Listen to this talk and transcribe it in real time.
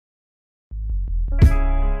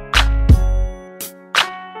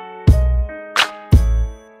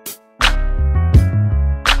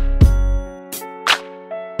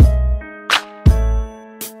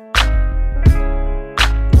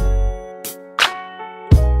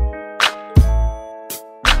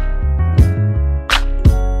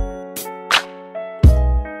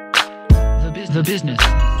the business.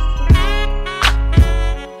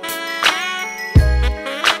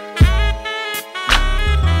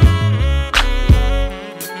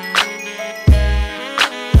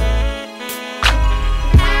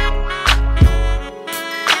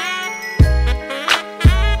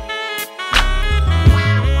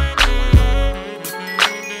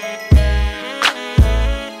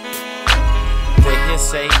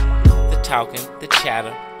 Say the talking, the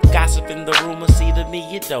chatter, gossiping, the rumors. See, to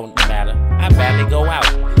me it don't matter. I barely go out,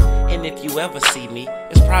 and if you ever see me,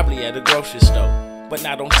 it's probably at a grocery store, but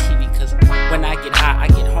not on TV. Cause when I get high, I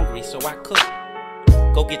get hungry, so I cook.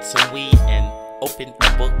 Go get some weed and open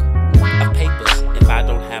a book of papers if I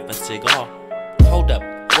don't have a cigar. Hold up,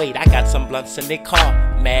 wait, I got some blunts in the car.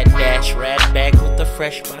 Mad Dash, rat bag with a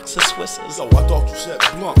fresh box of Swissers. Yo, I thought you said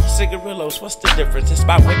blunt. Cigarillos, what's the difference? It's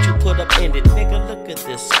about what you put up in it. Nigga, look at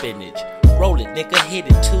this spinach. Roll it, nigga, hit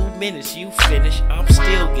it. 2 minutes, you finish. I'm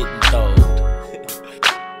still getting throwed.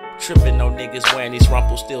 Tripping on niggas wearing these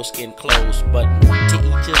Rumpelstiltskin clothes. But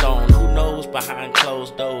to each his own. Who knows behind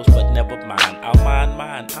closed doors? But never mind, I'll mind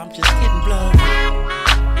mine. I'm just getting blown.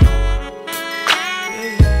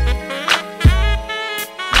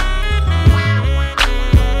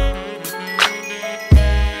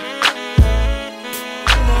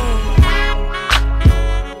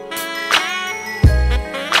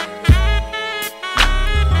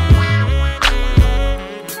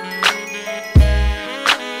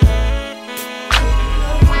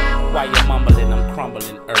 While you're mumbling, I'm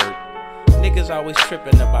crumbling herb. Niggas always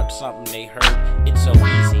tripping about something they heard. It's so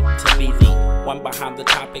easy to be the one behind the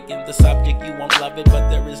topic and the subject. You won't love it, but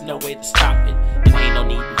there is no way to stop it. And ain't no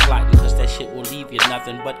need in plotting, cause that shit will leave you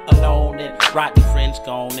nothing but alone and rotten friends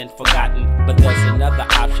gone and forgotten. But there's another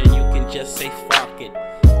option, you can just say fuck it.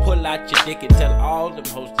 Pull out your dick and tell all them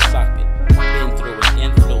hoes to suck it. Been through it,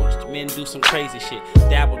 influenced, men do some crazy shit.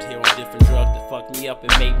 Dabbled here on different drugs that fucked me up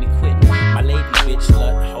and made me quit. My lady, bitch,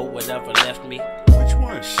 slut, hoe, whatever left me. Which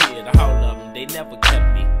one? Shit, all of them, they never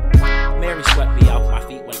kept me. Mary swept me off my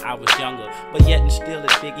feet when I was younger, but yet and still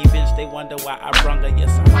at big events they wonder why I brung her. Yes,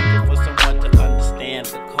 I hunger for someone to understand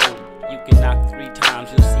the code. You can knock 3 times,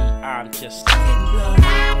 you'll see I'm just getting blown.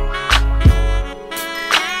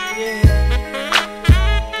 Yeah.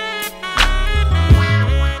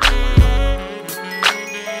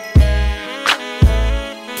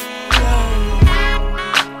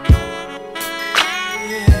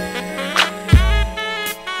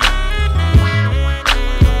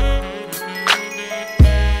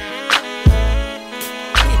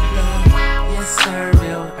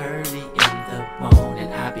 Real early in the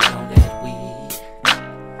morning, I be on that weed.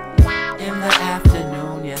 In the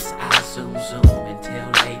afternoon, yes, I zoom until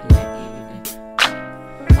late in the evening.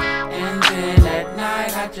 And then at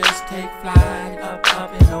night, I just take flight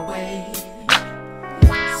up and away.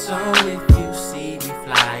 So if you see me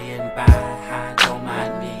flying